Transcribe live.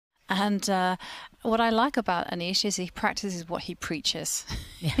And what I like about Anish is he practices what he preaches.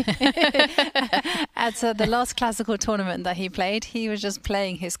 At the last classical tournament that he played, he was just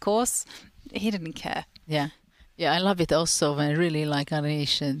playing his course. He didn't care. Yeah. Yeah, I love it also when I really like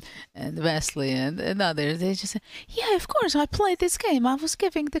Anish and Wesley and others. They just say, yeah, of course, I played this game. I was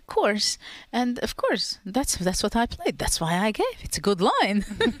giving the course. And of course, that's what I played. That's why I gave. It's a good line.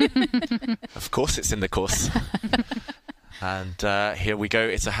 Of course it's in the course. And here we go.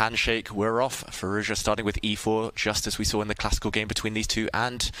 It's a handshake. We're off. Firouzja starting with e4, just as we saw in the classical game between these two.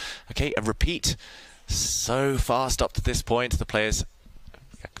 And, okay, a repeat. So fast up to this point. The players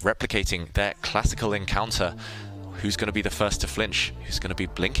replicating their classical encounter. Who's going to be the first to flinch? Who's going to be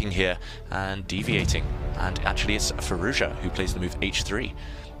blinking here and deviating? And actually it's Firouzja who plays the move h3.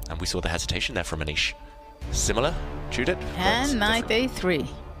 And we saw the hesitation there from Anish. Similar, Judith? And knight a3.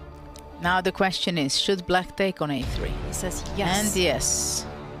 Now the question is, should black take on a3? He says yes. And yes.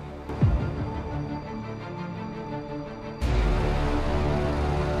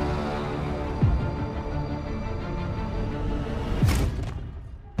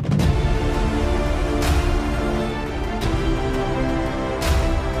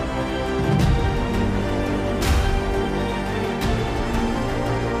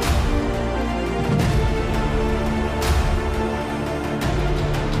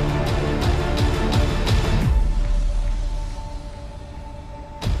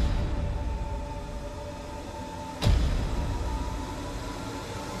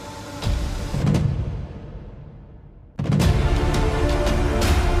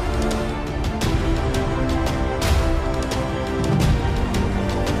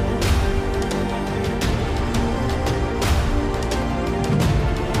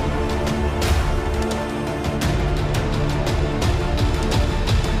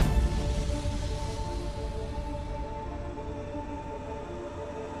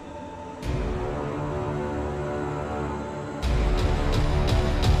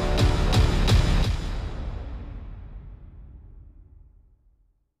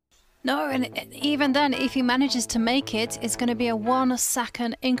 No, and even then, if he manages to make it, it's going to be a 1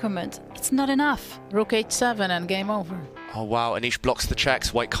 second increment. It's not enough. Rook h7 and game over. Oh wow, Anish blocks the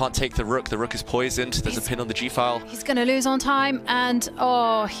checks. White can't take the rook. The rook is poisoned. There's a pin on the g-file. He's going to lose on time, and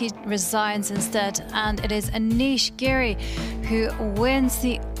oh, he resigns instead. And it is Anish Giri who wins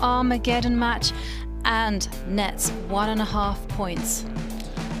the Armageddon match and nets 1.5 points.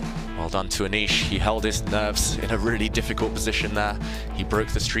 Well done to Anish. He held his nerves in a really difficult position there. He broke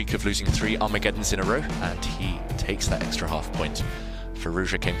the streak of losing 3 Armageddons in a row, and he takes that extra half point.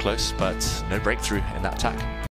 Firouzja came close, but no breakthrough in that attack.